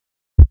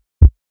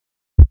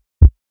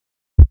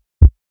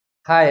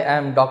Hi,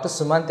 I'm Dr.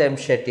 Sumanth M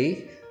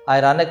Shetty.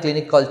 I run a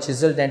clinic called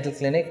Chisel Dental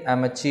Clinic.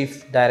 I'm a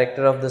chief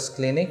director of this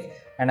clinic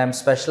and I'm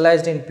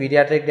specialized in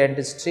pediatric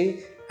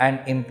dentistry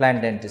and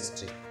implant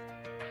dentistry.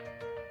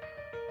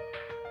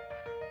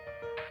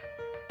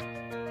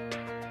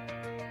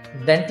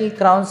 Dental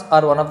crowns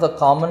are one of the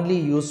commonly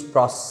used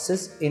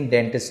processes in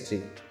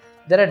dentistry.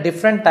 There are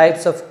different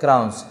types of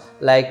crowns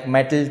like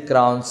metal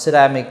crown,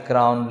 ceramic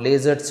crown,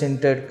 laser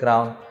sintered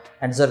crown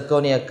and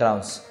zirconia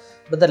crowns.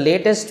 But the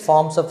latest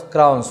forms of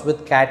crowns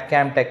with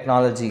CAD/CAM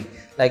technology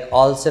like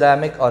all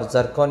ceramic or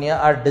zirconia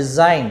are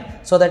designed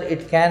so that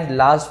it can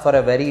last for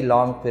a very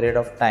long period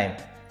of time.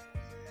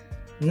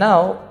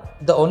 Now,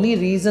 the only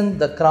reason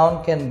the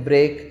crown can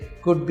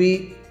break could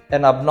be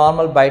an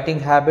abnormal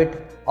biting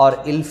habit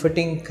or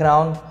ill-fitting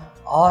crown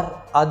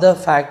or other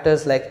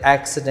factors like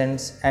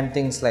accidents and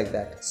things like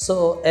that.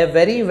 So, a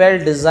very well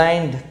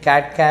designed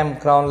CAD/CAM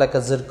crown like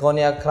a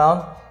zirconia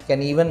crown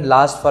can even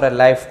last for a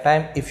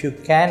lifetime if you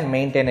can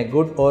maintain a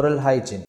good oral hygiene.